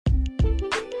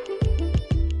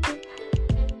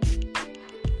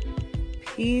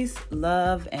Peace,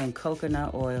 love, and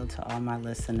coconut oil to all my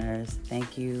listeners.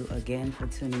 Thank you again for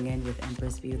tuning in with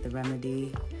Empress B with the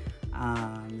Remedy.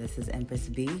 This is Empress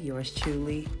B, yours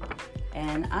truly.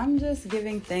 And I'm just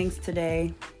giving thanks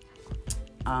today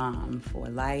for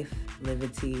life,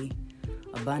 liberty,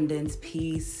 abundance,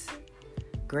 peace,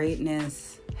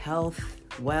 greatness, health,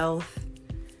 wealth,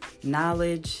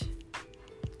 knowledge,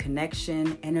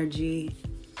 connection, energy.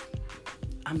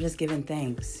 I'm just giving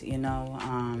thanks,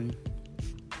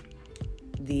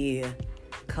 the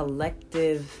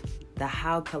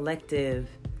how collective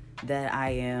that I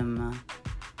am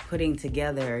putting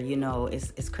together,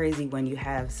 it's crazy when you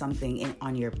have something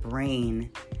on your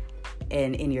brain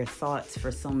and in your thoughts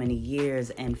for so many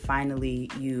years, and finally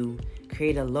you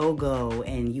create a logo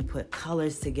and you put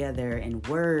colors together and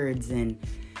words and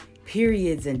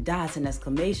periods and dots and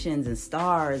exclamations and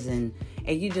stars and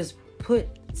you just put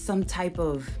some type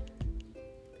of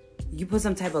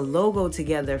logo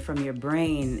together from your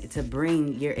brain to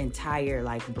bring your entire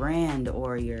brand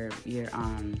or your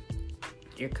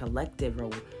collective or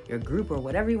your group or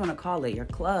whatever you want to call it, your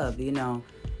club,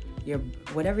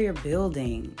 whatever you're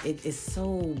building. It is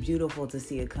so beautiful to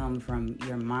see it come from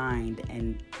your mind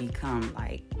and become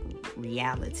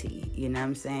reality. You know what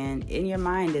I'm saying? In your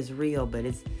mind is real, but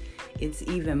it's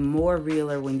even more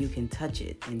realer when you can touch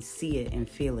it and see it and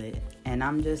feel it. And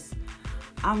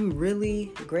I'm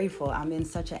really grateful. I'm in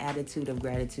such an attitude of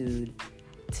gratitude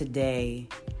today.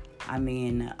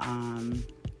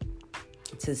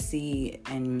 To see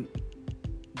and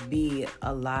be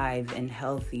alive and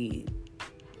healthy,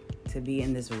 to be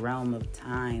in this realm of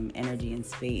time, energy, and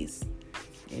space,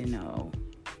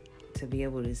 to be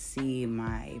able to see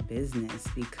my business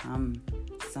become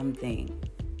something,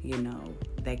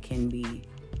 that can be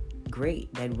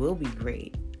great, that will be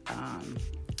great.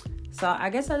 So I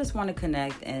guess I just want to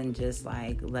connect and just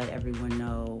let everyone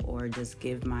know, or just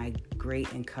give my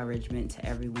great encouragement to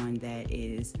everyone that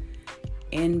is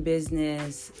in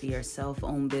business, your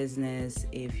self-owned business.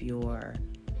 If you're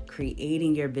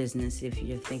creating your business, if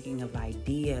you're thinking of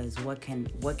ideas, what can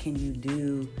you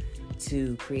do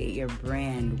to create your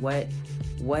brand? What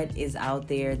is out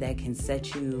there that can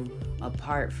set you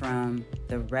apart from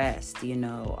the rest?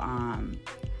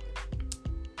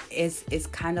 It's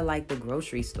kind of like the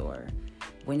grocery store.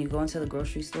 When you go into the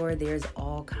grocery store, there's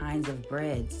all kinds of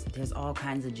breads, there's all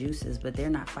kinds of juices, but they're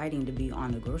not fighting to be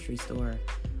on the grocery store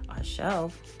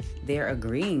shelf. They're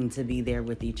agreeing to be there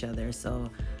with each other.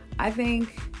 So I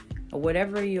think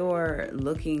whatever you're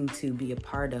looking to be a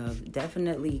part of,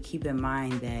 definitely keep in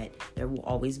mind that there will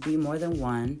always be more than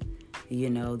one.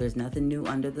 There's nothing new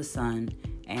under the sun,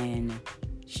 and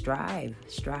strive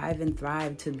and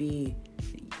thrive to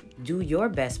do your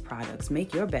best products,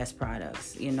 make your best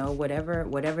products,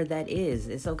 whatever that is.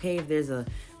 It's okay if there's a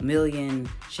million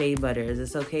shea butters.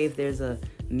 It's okay if there's a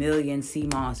million sea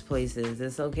moss places.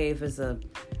 It's okay if it's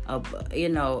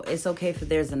it's okay if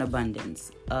there's an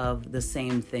abundance of the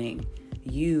same thing.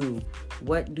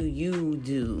 What do you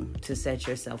do to set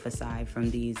yourself aside from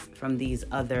these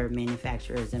other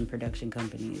manufacturers and production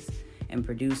companies and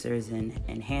producers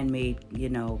and handmade,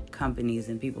 companies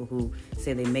and people who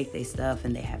say they make their stuff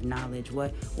and they have knowledge?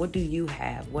 What do you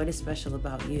have? What is special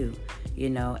about you?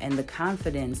 And the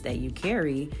confidence that you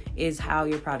carry is how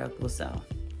your product will sell.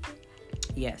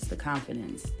 Yes, the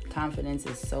confidence. Confidence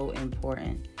is so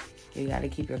important. You got to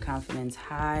keep your confidence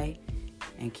high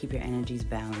and keep your energies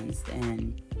balanced.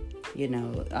 And,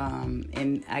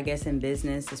 I guess in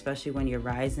business, especially when you're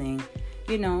rising,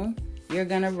 you're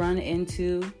going to run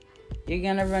into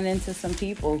some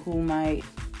people who might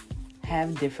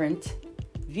have different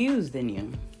views than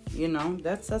you.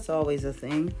 That's always a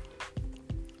thing.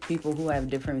 People who have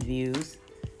different views.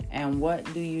 And what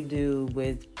do you do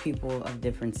with people of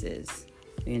differences?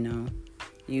 You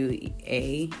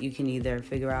can either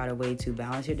figure out a way to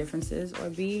balance your differences, or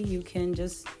B, you can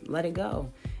just let it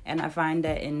go. And I find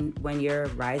that when you're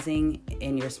rising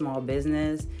in your small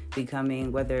business,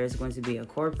 becoming, whether it's going to be a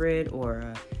corporate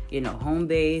or a, home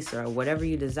base or whatever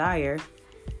you desire,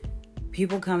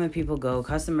 people come and people go.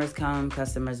 Customers come,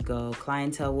 customers go.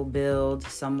 Clientele will build.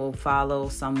 Some will follow,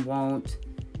 some won't.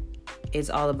 It's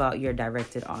all about your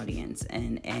directed audience.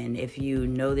 And if you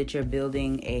know that you're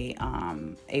building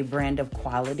a brand of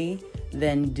quality,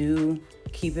 then do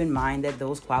keep in mind that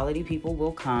those quality people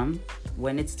will come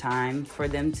when it's time for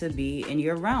them to be in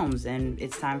your realms and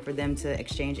it's time for them to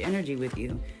exchange energy with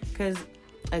you. Because,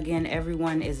 again,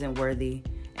 everyone isn't worthy.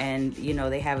 And,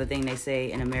 they have a thing they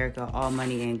say in America, all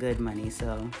money ain't good money.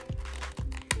 So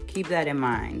keep that in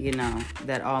mind,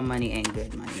 that all money ain't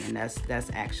good money. And that's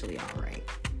actually all right.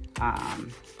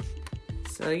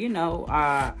 So,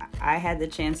 I had the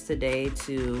chance today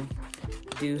to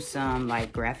do some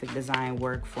like graphic design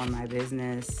work for my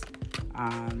business.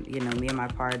 Me and my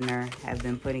partner have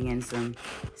been putting in some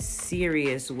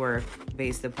serious work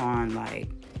based upon like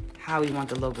how we want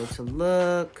the logo to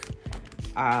look,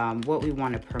 what we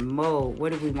want to promote,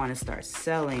 what do we want to start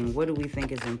selling, what do we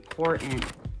think is important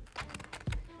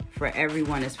for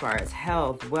everyone as far as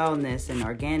health, wellness, and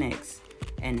organics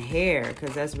and hair,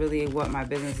 because that's really what my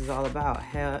business is all about.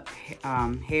 Hair,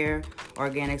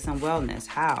 organics, and wellness.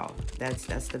 How?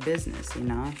 That's the business, you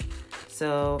know.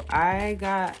 So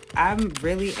I'm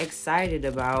really excited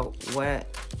about what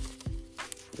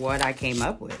I came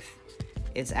up with.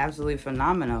 It's absolutely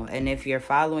phenomenal. And if you're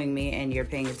following me and you're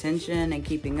paying attention and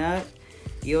keeping up,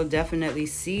 you'll definitely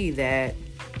see that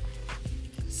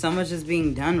so much is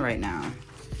being done right now.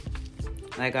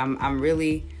 Like I'm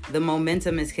really, the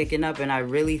momentum is kicking up, and I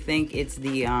really think it's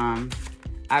the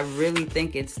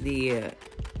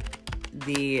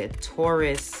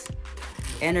Taurus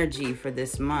energy for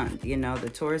this month. You know, the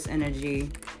Taurus energy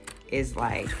is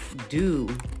like, do,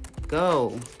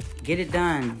 go, get it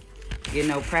done. You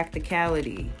know,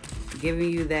 practicality,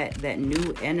 giving you that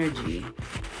new energy,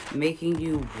 making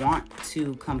you want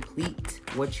to complete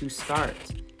what you start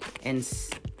and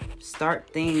start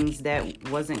things that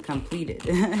wasn't completed.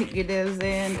 You know what I'm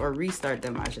saying? Or restart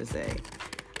them, I should say.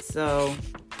 So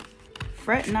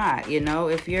fret not, you know,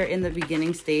 if you're in the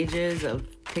beginning stages of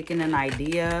picking an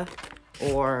idea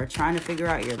or trying to figure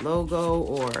out your logo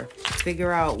or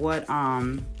figure out what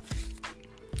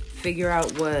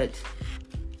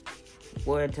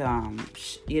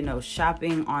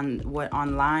shopping on what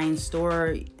online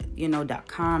store,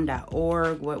 .com,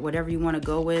 .org, whatever you want to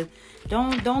go with,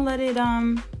 don't let it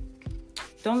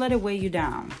weigh you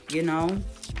down. You know,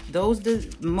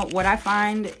 what I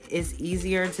find is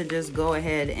easier to just go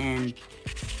ahead and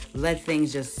let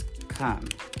things just come.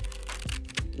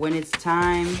 When it's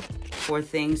time for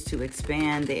things to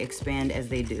expand, they expand as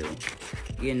they do.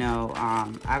 You know,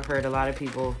 I've heard a lot of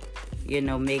people,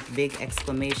 make big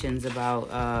exclamations about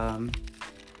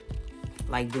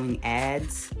like doing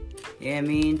ads. You know what I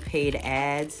mean? Paid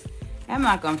ads. I'm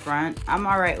not gonna front. I'm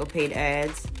all right with paid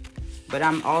ads, but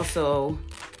I'm also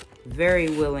very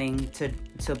willing to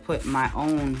put my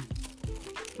own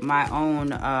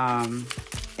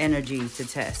energy to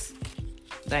test.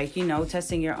 Like,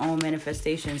 testing your own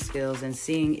manifestation skills and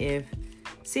seeing if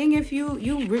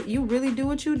you really do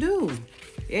what you do.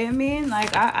 You know what I mean?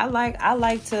 Like I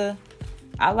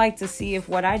like to see if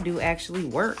what I do actually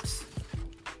works.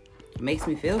 It makes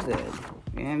me feel good.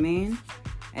 You know what I mean?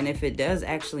 And if it does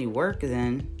actually work,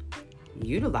 then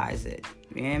utilize it.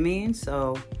 You know what I mean?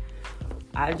 So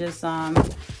I just I'm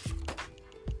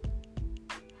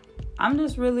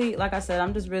just really, like I said,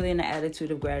 I'm just really in the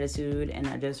attitude of gratitude, and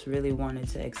I just really wanted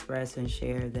to express and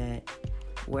share that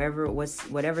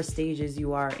whatever stages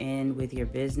you are in with your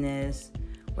business,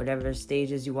 whatever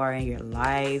stages you are in your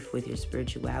life with your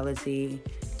spirituality,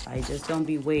 like, just don't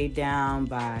be weighed down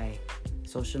by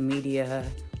social media,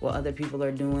 what other people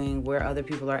are doing, where other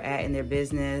people are at in their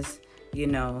business.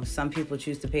 Some people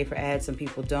choose to pay for ads, some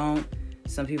people don't.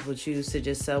 Some people choose to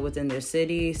just sell within their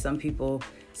city. Some people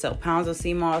sell pounds of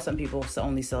sea moss. Some people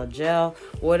only sell gel.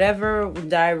 Whatever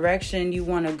direction you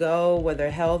want to go, whether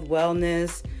health,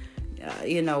 wellness,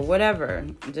 whatever.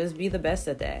 Just be the best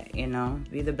at that,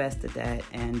 Be the best at that.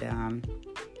 And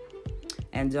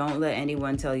don't let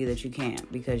anyone tell you that you can't,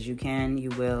 because you can, you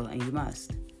will, and you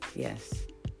must. Yes.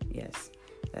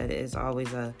 That is always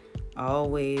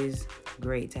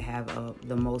great to have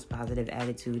the most positive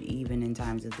attitude, even in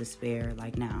times of despair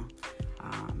like now.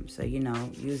 So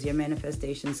use your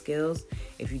manifestation skills.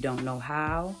 If you don't know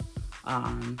how,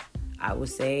 I would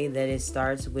say that it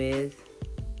starts with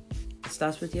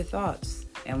your thoughts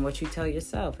and what you tell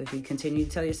yourself. If you continue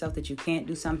to tell yourself that you can't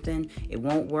do something, it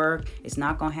won't work, it's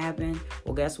not gonna happen,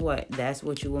 well, guess what? That's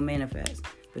what you will manifest.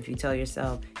 But if you tell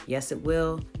yourself, yes, it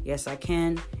will, yes, I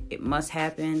can, it must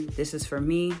happen, this is for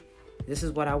me, this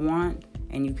is what I want,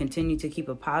 and you continue to keep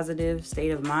a positive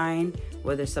state of mind,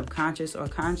 whether subconscious or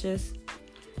conscious,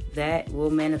 that will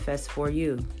manifest for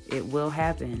you. It will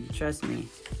happen. Trust me.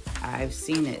 I've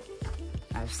seen it.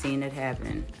 I've seen it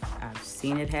happen.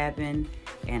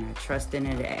 And I trust in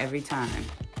it every time,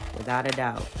 without a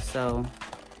doubt. So,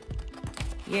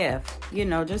 yeah,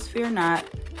 just fear not.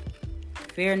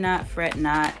 Fear not, fret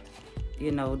not.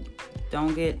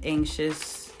 Don't get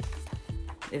anxious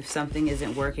if something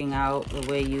isn't working out the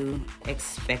way you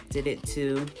expected it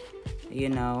to.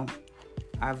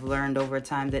 I've learned over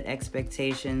time that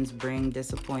expectations bring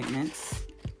disappointments,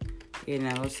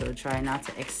 so try not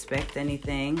to expect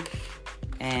anything,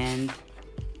 and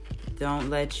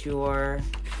don't let your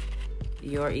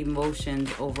your emotions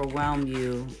overwhelm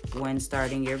you when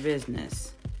starting your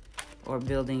business or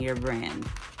building your brand.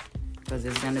 Because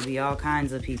there's going to be all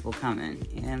kinds of people coming.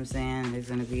 You know what I'm saying? There's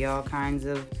going to be all kinds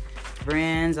of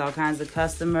brands, all kinds of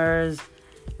customers.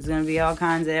 There's going to be all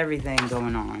kinds of everything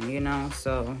going on, you know?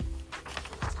 So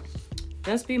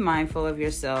just be mindful of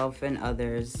yourself and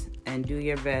others, and do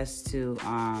your best to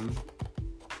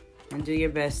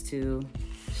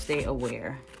stay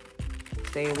aware.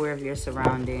 Stay aware of your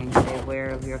surroundings. Stay aware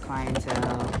of your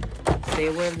clientele. Stay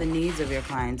aware of the needs of your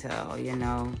clientele, you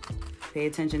know. Pay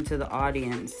attention to the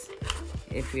audience.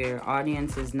 If your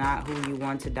audience is not who you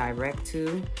want to direct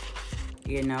to,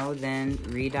 you know, then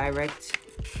redirect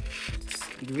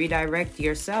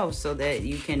yourself so that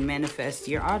you can manifest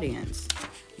your audience,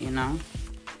 you know.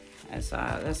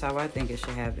 That's how I think it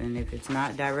should happen. If it's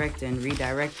not directing,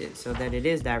 redirect it so that it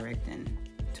is directing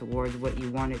towards what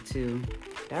you want it to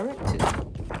direct to.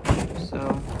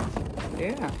 So,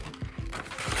 yeah.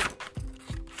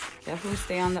 Definitely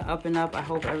stay on the up and up. I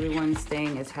hope everyone's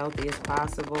staying as healthy as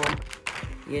possible.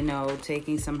 You know,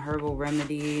 taking some herbal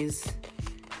remedies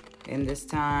in this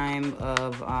time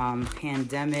of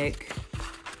pandemic.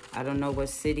 I don't know what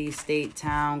city, state,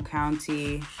 town,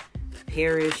 county,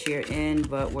 parish you're in,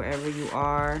 but wherever you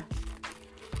are,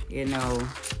 you know,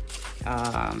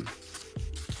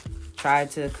 try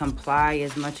to comply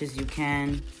as much as you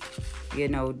can. You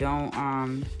know,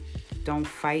 don't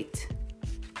fight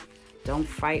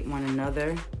one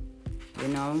another. You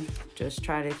know, just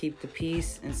try to keep the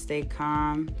peace and stay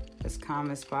calm as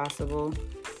possible,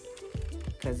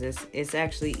 because it's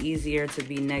actually easier to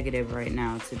be negative right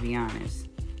now, to be honest.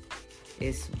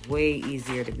 It's way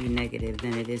easier to be negative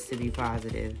than it is to be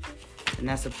positive. And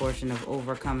that's a portion of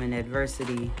overcoming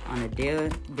adversity on a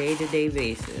day-to-day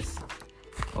basis.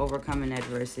 Overcoming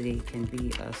adversity can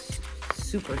be a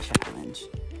super challenge.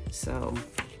 So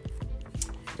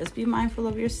just be mindful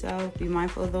of yourself. Be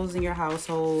mindful of those in your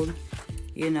household.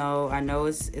 You know, I know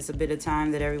it's a bit of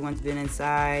time that everyone's been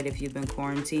inside. If you've been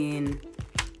quarantined,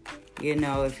 you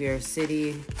know, if your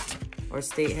city or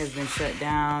state has been shut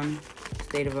down,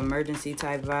 state of emergency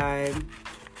type vibe,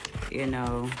 you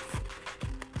know,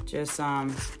 just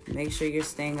make sure you're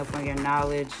staying up on your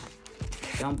knowledge.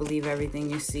 Don't believe everything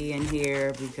you see and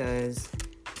hear, because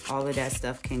all of that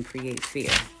stuff can create fear,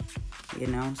 you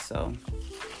know. So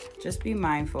just be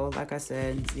mindful. Like I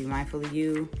said, be mindful of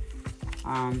you,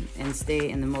 and stay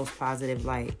in the most positive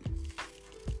light.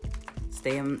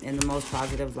 Stay in the most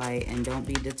positive light, and don't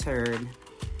be deterred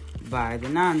by the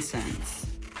nonsense.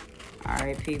 All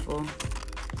right, people.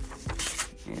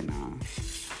 You know.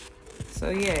 So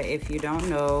yeah, if you don't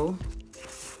know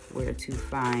where to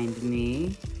find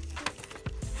me,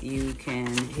 you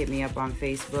can hit me up on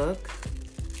Facebook.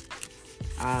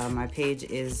 My page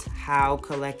is How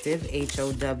Collective,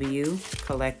 HOW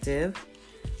Collective.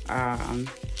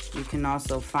 You can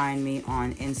also find me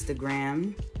on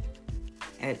Instagram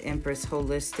at Empress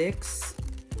Holistics.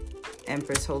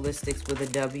 Empress Holistics with a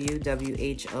W,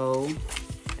 WHOLI,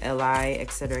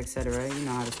 etc., etc. You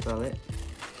know how to spell it.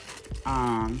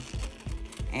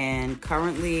 And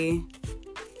currently,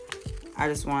 I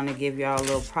just want to give y'all a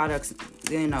little products,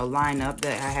 you know, lineup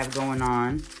that I have going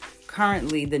on.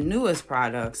 Currently, the newest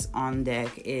products on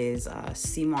deck is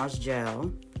sea moss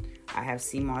gel. I have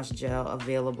sea moss gel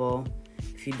available.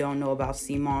 If you don't know about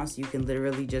sea moss, you can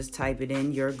literally just type it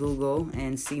in your Google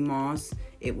and sea moss.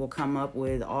 It will come up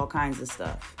with all kinds of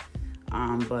stuff.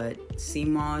 But sea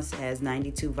moss has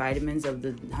 92 vitamins of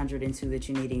the 102 that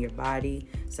you need in your body,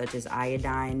 such as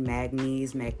iodine,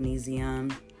 manganese,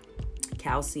 magnesium,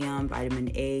 calcium,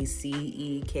 vitamin A, C,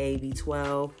 E, K,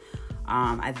 B12.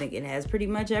 I think it has pretty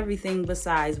much everything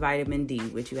besides vitamin D,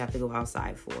 which you have to go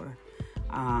outside for.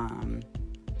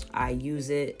 I use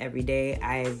it every day.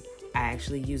 I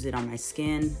actually use it on my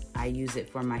skin. I use it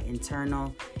for my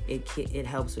internal. It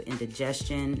helps with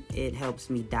indigestion. It helps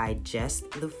me digest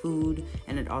the food,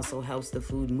 and it also helps the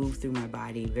food move through my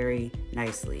body very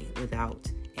nicely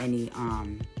without any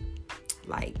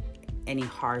any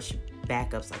harsh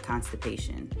backups like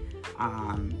constipation.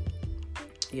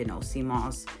 You know, sea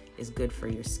moss is good for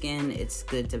your skin. It's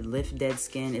good to lift dead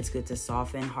skin. It's good to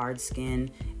soften hard skin.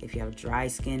 If you have dry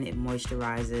skin, it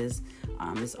moisturizes.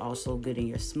 It's also good in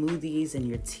your smoothies and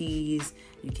your teas.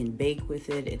 You can bake with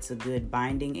it. It's a good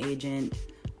binding agent.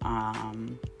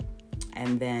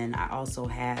 And then I also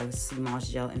have sea moss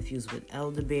gel infused with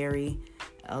elderberry.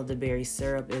 Elderberry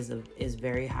syrup is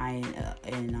very high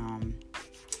in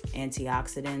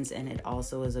antioxidants, and it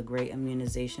also is a great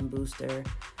immunization booster.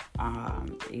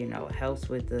 Helps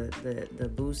with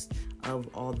the boost of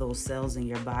all those cells in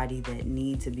your body that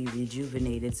need to be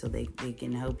rejuvenated so they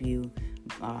can help you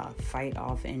fight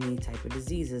off any type of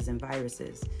diseases and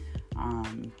viruses.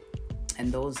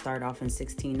 And those start off in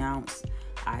 16 ounce.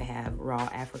 I have raw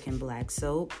African black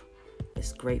soap.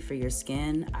 It's great for your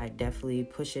skin. I definitely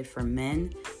push it for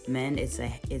men. Men, it's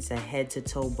a head to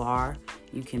toe bar.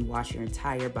 You can wash your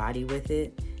entire body with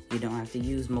it. You don't have to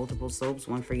use multiple soaps,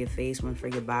 one for your face, one for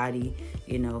your body.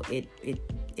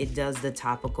 It does the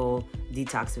topical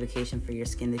detoxification for your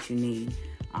skin that you need.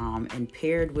 And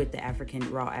paired with the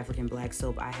raw African black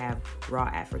soap, I have raw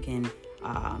African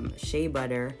shea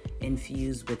butter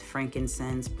infused with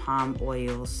frankincense, palm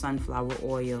oil, sunflower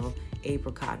oil,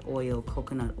 apricot oil,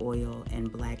 coconut oil,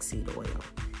 and black seed oil.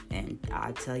 And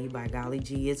I tell you, by golly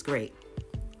gee, it's great.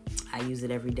 I use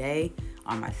it every day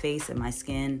on my face and my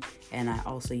skin, and I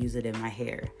also use it in my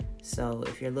hair. So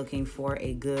if you're looking for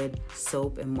a good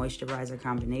soap and moisturizer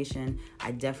combination,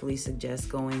 I definitely suggest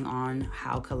going on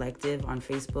How Collective on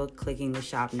Facebook, clicking the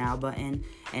Shop Now button,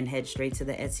 and head straight to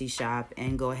the Etsy shop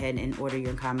and go ahead and order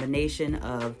your combination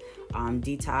of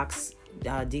detox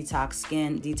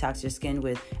your skin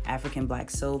with African black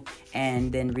soap,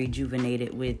 and then rejuvenate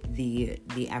it with the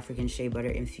African shea butter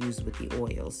infused with the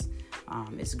oils.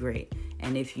 It's great.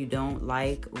 And if you don't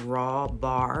like raw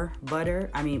bar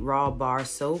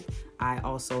soap, I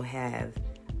also have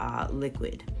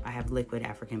liquid. I have liquid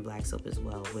African black soap as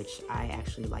well, which I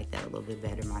actually like that a little bit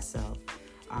better myself.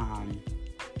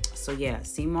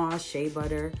 Sea moss, shea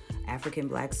butter, African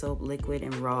black soap, liquid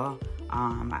and raw.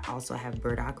 I also have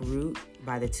burdock root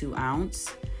by the 2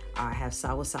 ounce. I have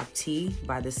soursop tea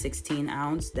by the 16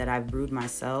 ounce that I've brewed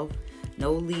myself.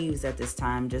 No leaves at this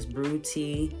time, just brewed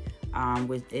tea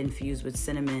infused with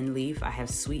cinnamon leaf. I have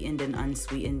sweetened and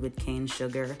unsweetened with cane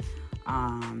sugar.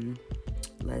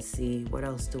 Let's see, what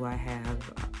else do I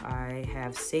have? I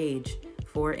have sage,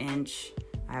 4-inch.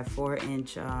 I have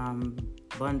 4-inch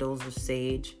bundles of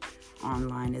sage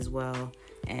online as well.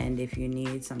 And if you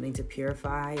need something to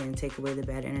purify and take away the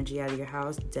bad energy out of your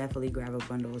house, definitely grab a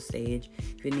bundle of sage.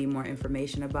 If you need more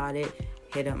information about it,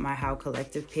 hit up my How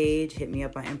Collective page, hit me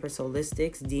up on Empress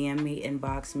Holistics, DM me,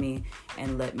 inbox me,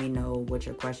 and let me know what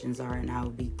your questions are, and I'll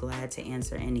be glad to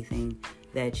answer anything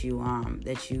that you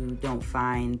don't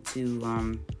find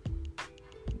that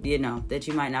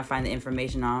you might not find the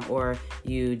information on, or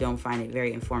you don't find it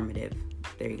very informative.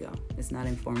 There you go. It's not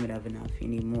informative enough. You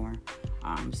need more.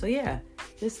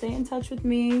 Just stay in touch with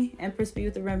me, Empress Be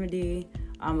with the Remedy,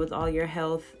 with all your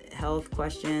health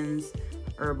questions,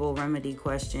 herbal remedy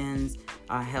questions,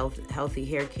 healthy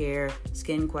hair care,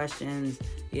 skin questions.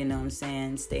 You know what I'm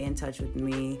saying? Stay in touch with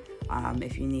me.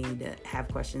 If you need to have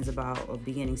questions about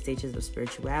beginning stages of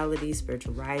spirituality,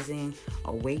 spiritual rising,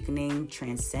 awakening,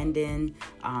 transcending,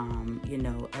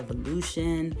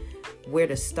 evolution, where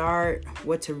to start,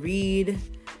 what to read.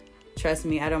 Trust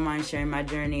me, I don't mind sharing my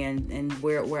journey and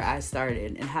where I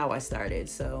started and how I started.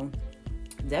 So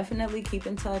definitely keep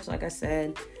in touch. Like I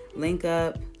said, link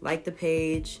up, like the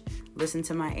page, listen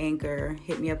to my Anchor,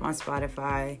 hit me up on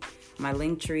Spotify. My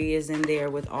link tree is in there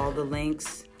with all the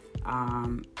links,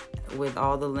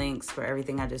 for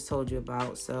everything I just told you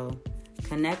about. So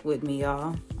connect with me,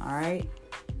 y'all. All right.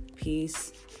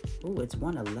 Peace. Ooh, it's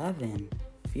 1:11.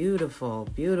 Beautiful,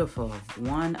 beautiful.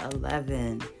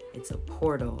 1:11. It's a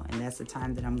portal, and that's the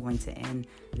time that I'm going to end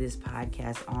this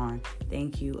podcast on.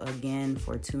 Thank you again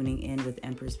for tuning in with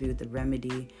Empress Be with the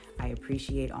Remedy. I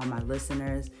appreciate all my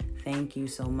listeners. Thank you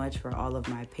so much for all of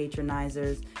my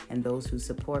patronizers and those who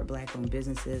support Black-owned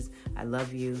businesses. I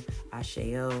love you.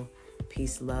 Asheo.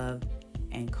 Peace, love,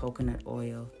 and coconut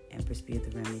oil. Empress Be with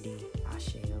the Remedy.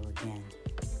 Asheo again.